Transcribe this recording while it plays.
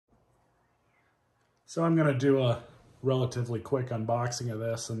So I'm gonna do a relatively quick unboxing of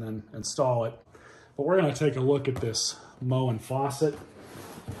this and then install it. But we're gonna take a look at this Moen faucet.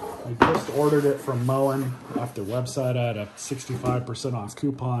 I just ordered it from Moen off their website. I had a 65% off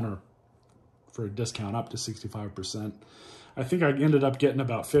coupon, or for a discount up to 65%. I think I ended up getting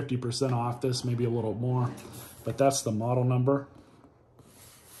about 50% off this, maybe a little more, but that's the model number.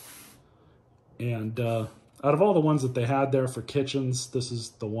 And out of all the ones that they had there for kitchens, this is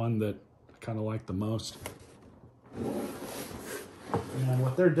the one that I kind of like the most. And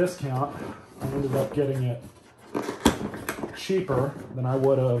with their discount, I ended up getting it cheaper than I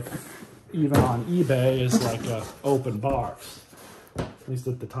would have even on eBay as like a open box, at least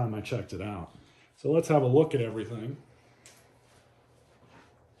at the time I checked it out. So let's have a look at everything.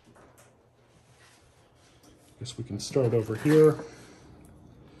 Guess we can start over here.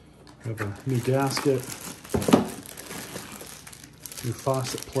 We have a new gasket, new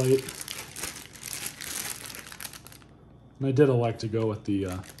faucet plate. And I did like to go with the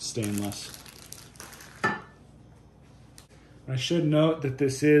stainless. I should note that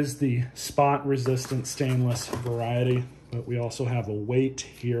this is the spot-resistant stainless variety, but we also have a weight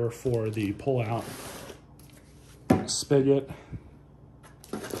here for the pull-out spigot.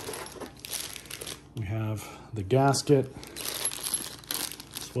 We have the gasket,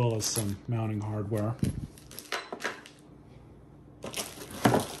 as well as some mounting hardware.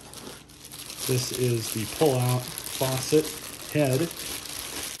 This is the pull-out faucet head.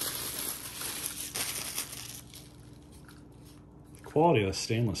 The quality of the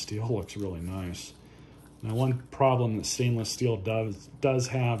stainless steel looks really nice. Now, one problem that stainless steel does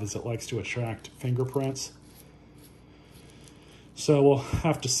have is it likes to attract fingerprints. So we'll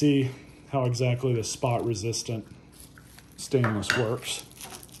have to see how exactly the spot-resistant stainless works.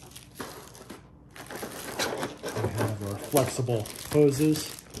 We have our flexible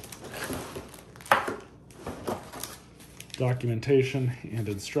hoses, documentation and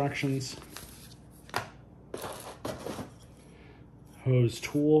instructions, hose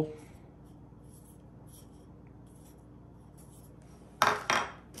tool, and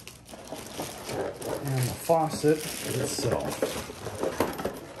the faucet itself.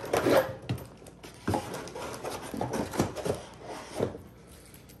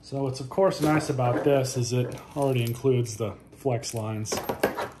 So what's of course nice about this is it already includes the flex lines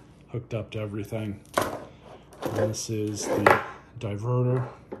hooked up to everything. And this is the diverter.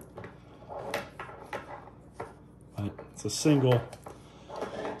 But it's a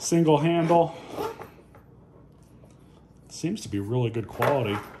single handle. It seems to be really good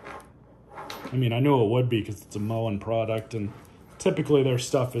quality. I mean, I knew it would be because it's a Moen product, and typically their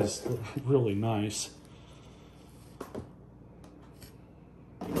stuff is really nice.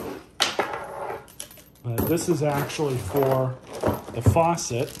 But this is actually for the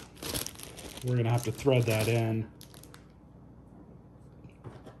faucet. We're gonna have to thread that in,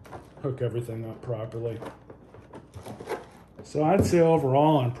 hook everything up properly. So I'd say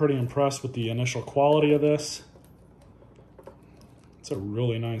overall, I'm pretty impressed with the initial quality of this. It's a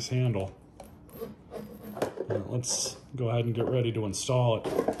really nice handle. Let's go ahead and get ready to install it.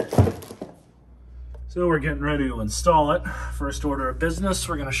 So we're getting ready to install it. First order of business,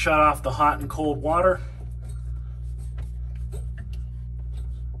 we're gonna shut off the hot and cold water.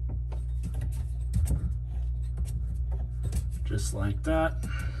 Just like that.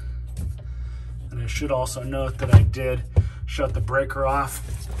 And I should also note that I did shut the breaker off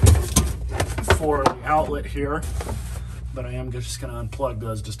for the outlet here, but I am just gonna unplug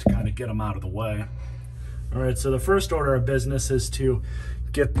those just to kind of get them out of the way. All right, so the first order of business is to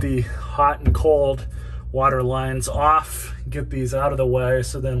get the hot and cold water lines off, get these out of the way,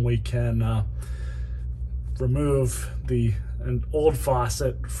 so then we can remove an old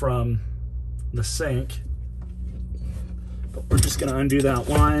faucet from the sink. But we're just gonna undo that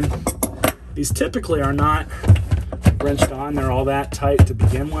line. These typically are not wrenched on, they're all that tight to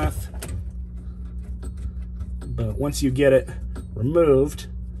begin with. But once you get it removed,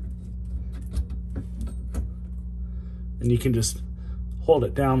 then you can just hold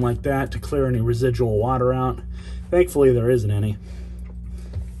it down like that to clear any residual water out. Thankfully, there isn't any.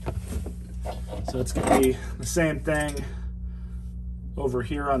 So it's gonna be the same thing over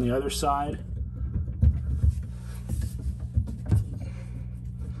here on the other side.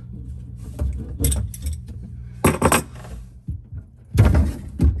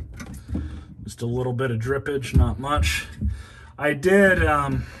 Just a little bit of drippage, not much. I did,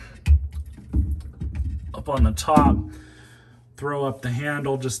 up on the top, throw up the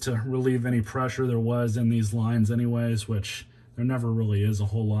handle just to relieve any pressure there was in these lines anyways, which there never really is a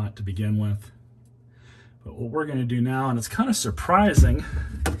whole lot to begin with. But what we're gonna do now, and it's kind of surprising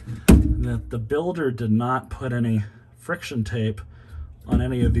that the builder did not put any friction tape on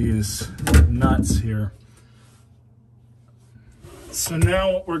any of these nuts here. So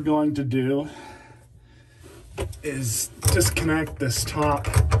now what we're going to do is disconnect this top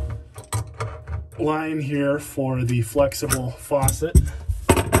line here for the flexible faucet.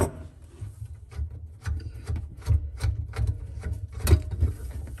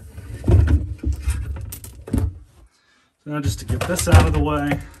 So now just to get this out of the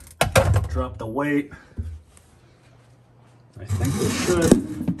way, drop the weight. I think it should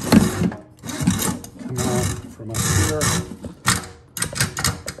come out from up here.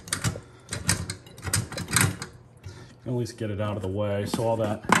 At least get it out of the way so all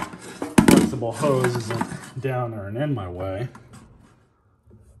that flexible hose isn't down there and in my way.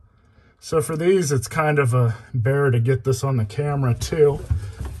 So for these, it's kind of a bear to get this on the camera too.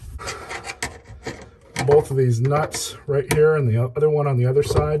 Both of these nuts right here and the other one on the other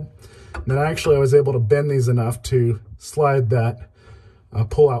side. And then actually I was able to bend these enough to slide that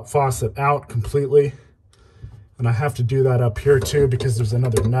pull-out faucet out completely. And I have to do that up here too because there's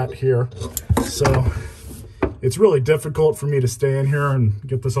another nut here. So it's really difficult for me to stay in here and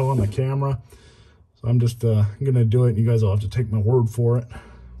get this all on the camera. So I'm just gonna do it and you guys will have to take my word for it.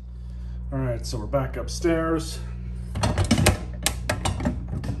 All right, so we're back upstairs.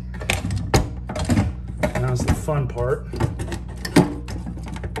 Now's the fun part.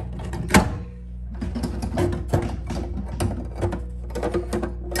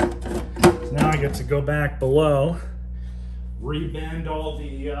 So now I get to go back below, rebend all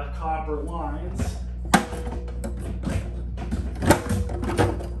the copper lines.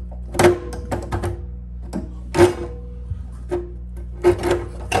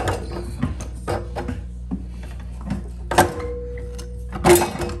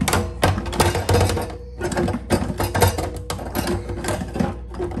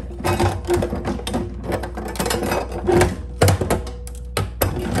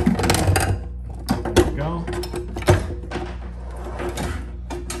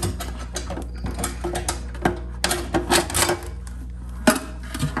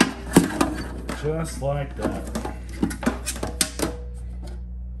 Just like that.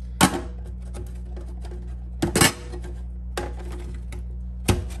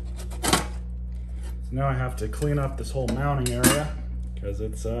 So now I have to clean up this whole mounting area because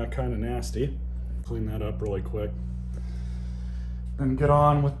it's kind of nasty. Clean that up really quick. Then get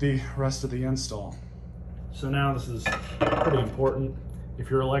on with the rest of the install. So now this is pretty important. If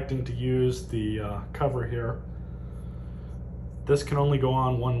you're electing to use the cover here, this can only go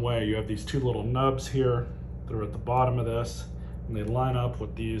on one way. You have these two little nubs here that are at the bottom of this, and they line up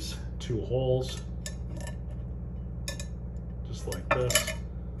with these two holes, just like this.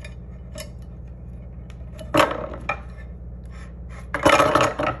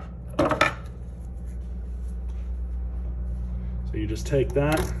 So you just take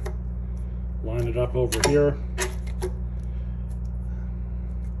that, line it up over here,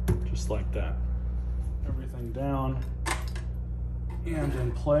 just like that. Everything down and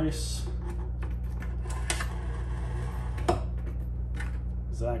in place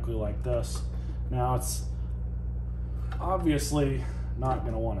exactly like this. Now it's obviously not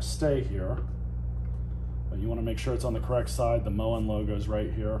going to want to stay here, but you want to make sure it's on the correct side. The Moen logo is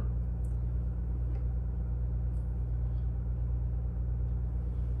right here.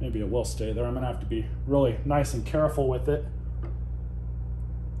 Maybe it will stay there. I'm going to have to be really nice and careful with it.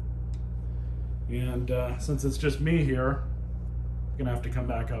 And since it's just me here, I'm gonna have to come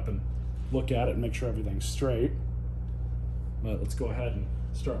back up and look at it and make sure everything's straight. But let's go ahead and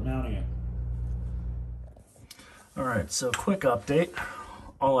start mounting it. All right, so quick update.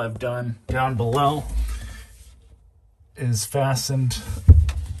 All I've done down below is fastened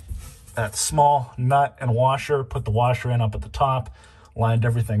that small nut and washer, put the washer in up at the top, lined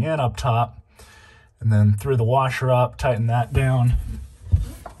everything in up top, and then threw the washer up, tightened that down.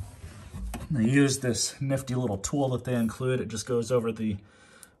 They use this nifty little tool that they include. It just goes over the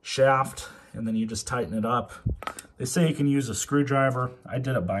shaft and then you just tighten it up. They say you can use a screwdriver. I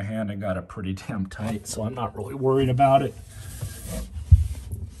did it by hand and got it pretty damn tight, so I'm not really worried about it.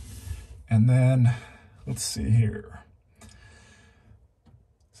 And then, let's see here.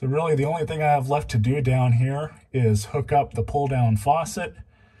 So really the only thing I have left to do down here is hook up the pull down faucet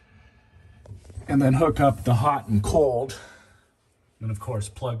and then hook up the hot and cold. And of course,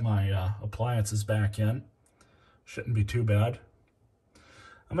 plug my appliances back in. Shouldn't be too bad.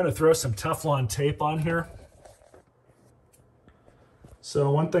 I'm gonna throw some Teflon tape on here. So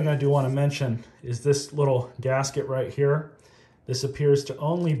one thing I do want to mention is this little gasket right here. This appears to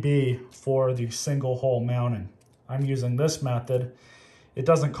only be for the single hole mounting. I'm using this method, it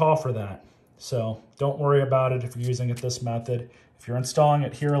doesn't call for that. So don't worry about it if you're using it this method. If you're installing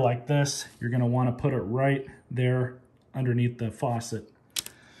it here like this, you're going to want to put it right there underneath the faucet.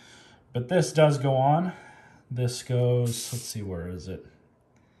 But this does go on. This goes, let's see, where is it?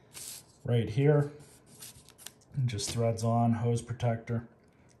 Right here. And just threads on, hose protector,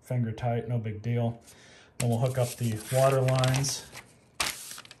 finger tight, no big deal. Then we'll hook up the water lines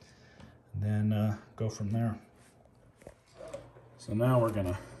and then go from there. So now we're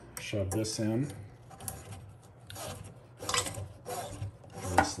gonna shove this in,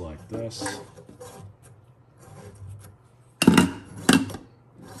 just like this.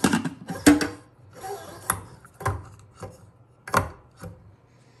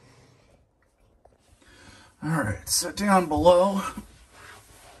 All right, so down below,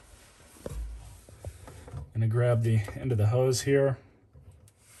 I'm gonna grab the end of the hose here,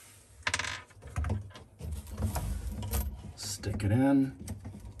 stick it in,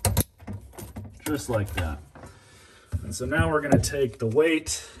 just like that. And so now we're gonna take the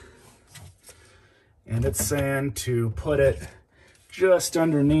weight, and it's saying to put it just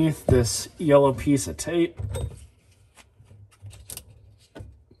underneath this yellow piece of tape,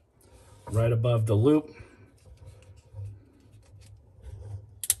 right above the loop.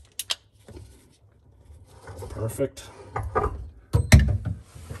 Perfect.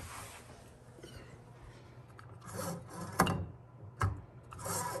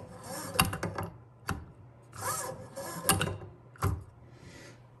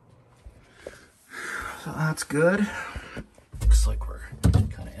 So that's good. Looks like we're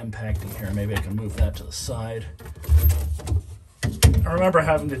kind of impacting here. Maybe I can move that to the side. I remember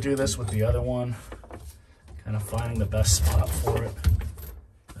having to do this with the other one, kind of finding the best spot for it.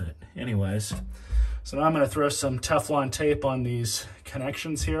 But anyways, so now I'm going to throw some Teflon tape on these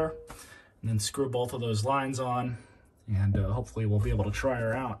connections here and then screw both of those lines on, and hopefully we'll be able to try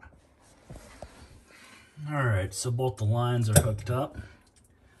her out. All right, so both the lines are hooked up.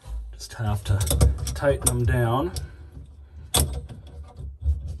 Just have to tighten them down.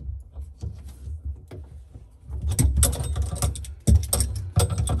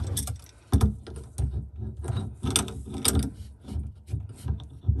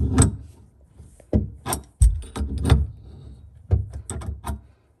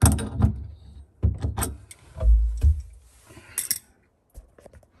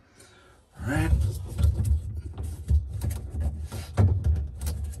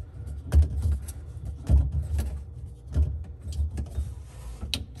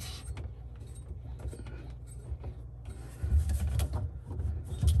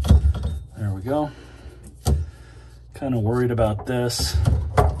 There we go. Kind of worried about this.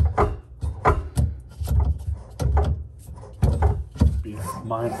 Be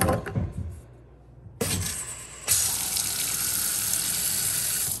mindful.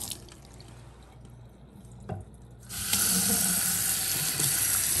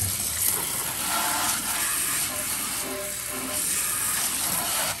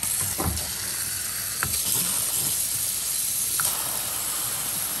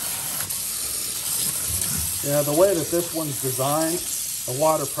 Yeah, the way that this one's designed, the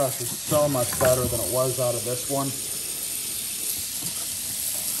water pressure is so much better than it was out of this one.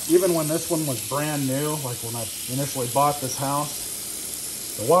 Even when this one was brand new, like when I initially bought this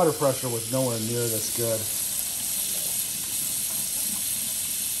house, the water pressure was nowhere near this good.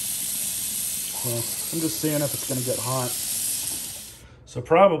 So I'm just seeing if it's going to get hot. So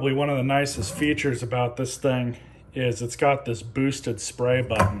probably one of the nicest features about this thing is it's got this boosted spray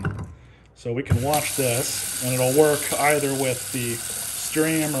button. So we can watch this, and it'll work either with the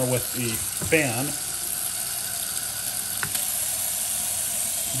stream or with the fan.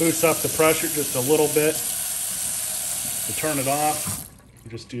 Boosts up the pressure just a little bit. To turn it off,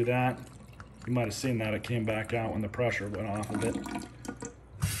 you just do that. You might have seen that, it came back out when the pressure went off of it.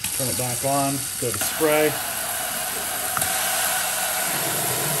 Turn it back on, go to spray.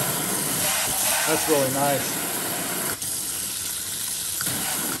 That's really nice.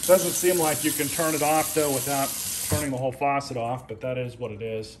 Doesn't seem like you can turn it off though without turning the whole faucet off, but that is what it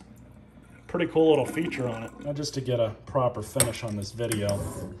is. Pretty cool little feature on it. Now just to get a proper finish on this video,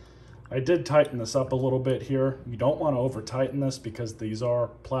 I did tighten this up a little bit here. You don't want to over tighten this because these are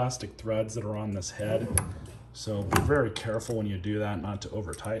plastic threads that are on this head. So be very careful when you do that not to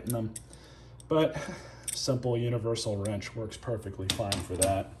over tighten them. But simple universal wrench works perfectly fine for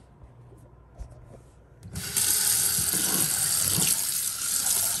that.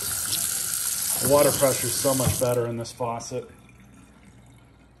 The water pressure is so much better in this faucet.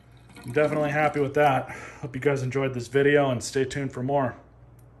 I'm definitely happy with that. Hope you guys enjoyed this video and stay tuned for more.